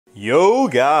Yo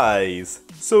guys!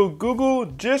 So Google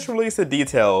just released the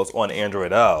details on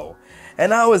Android O,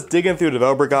 and I was digging through the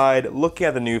developer guide looking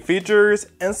at the new features,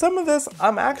 and some of this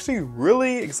I'm actually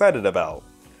really excited about.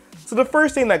 So the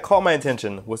first thing that caught my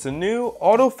attention was the new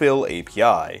Autofill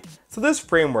API. So this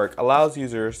framework allows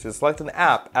users to select an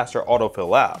app as their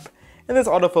autofill app. And this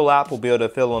autofill app will be able to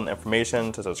fill in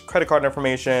information such as credit card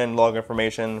information, login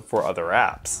information for other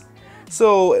apps.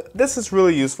 So this is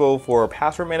really useful for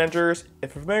password managers.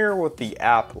 If you're familiar with the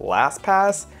app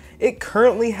LastPass, it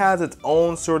currently has its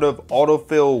own sort of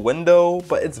autofill window,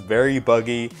 but it's very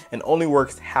buggy and only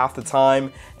works half the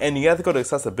time, and you have to go to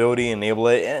accessibility and enable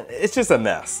it, and it's just a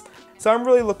mess. So I'm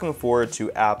really looking forward to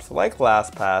apps like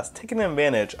LastPass taking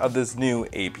advantage of this new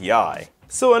API.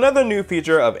 So another new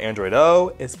feature of Android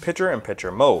O is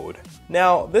picture-in-picture mode.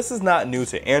 Now, this is not new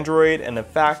to Android, and in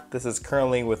fact, this is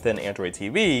currently within Android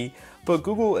TV, but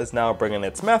Google is now bringing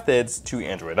its methods to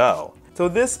Android O. So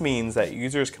this means that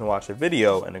users can watch a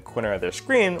video in a corner of their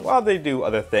screen while they do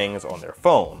other things on their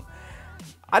phone.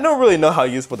 I don't really know how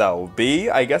useful that will be.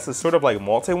 I guess it's sort of like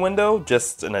multi-window,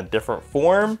 just in a different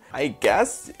form. I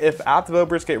guess if app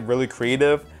developers get really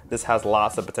creative, this has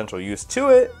lots of potential use to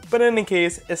it, but in any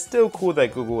case, it's still cool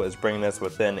that Google is bringing this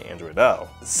within Android O.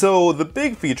 So the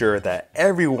big feature that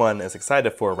everyone is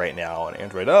excited for right now on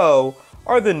Android O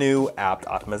are the new app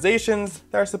optimizations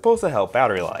that are supposed to help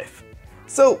battery life.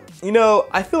 So,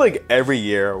 I feel like every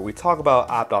year we talk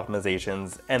about app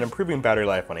optimizations and improving battery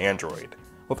life on Android.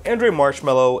 With Android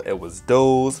Marshmallow, it was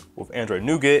Doze. With Android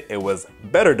Nougat, it was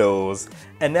Better Doze.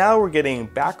 And now we're getting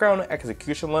background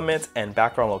execution limits and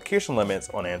background location limits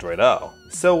on Android O.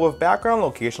 So with background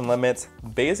location limits,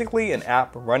 basically an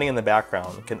app running in the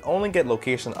background can only get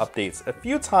location updates a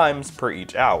few times per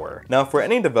each hour. Now for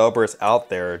any developers out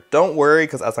there, don't worry,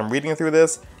 because as I'm reading through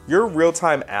this, your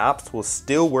real-time apps will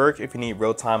still work if you need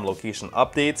real-time location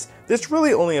updates. This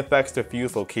really only affects the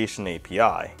Fuse Location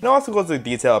API. It also goes into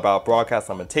detail about broadcast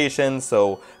limitations,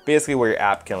 so basically where your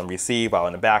app can receive while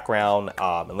in the background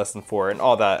and listen for and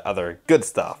all that other good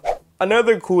stuff.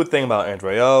 Another cool thing about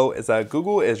Android O is that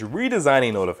Google is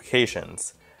redesigning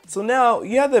notifications. So now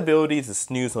you have the ability to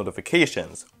snooze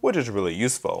notifications, which is really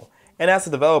useful. And as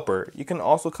a developer, you can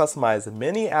also customize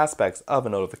many aspects of a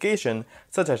notification,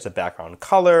 such as the background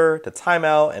color, the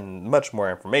timeout, and much more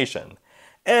information.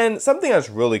 And something that's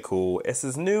really cool is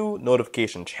this new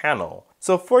notification channel.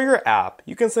 So for your app,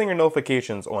 you can send your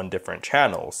notifications on different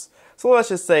channels. So let's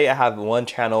just say I have one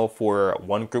channel for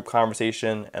one group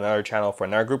conversation, another channel for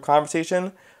another group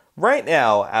conversation. Right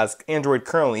now, as Android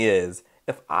currently is,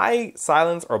 if I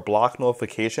silence or block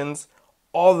notifications,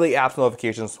 all the app's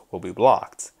notifications will be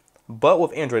blocked. But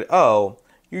with Android O,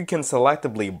 you can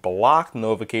selectively block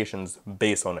notifications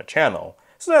based on a channel.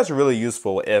 So that's really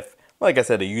useful if, like I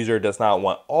said, a user does not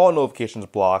want all notifications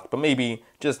blocked, but maybe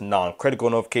just non-critical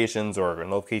notifications or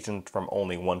notifications from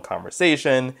only one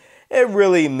conversation. It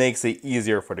really makes it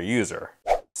easier for the user.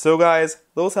 So guys,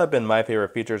 those have been my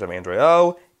favorite features of Android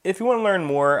O. If you want to learn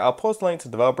more, I'll post a link to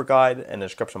the developer guide in the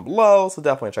description below, so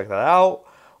definitely check that out.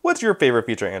 What's your favorite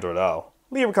feature of Android O?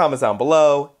 Leave a comment down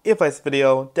below. If you like this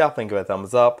video, definitely give it a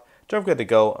thumbs up. Don't forget to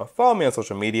go and follow me on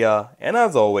social media. And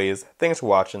as always, thanks for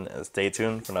watching and stay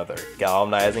tuned for another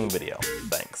galvanizing video.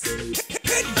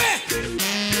 Thanks.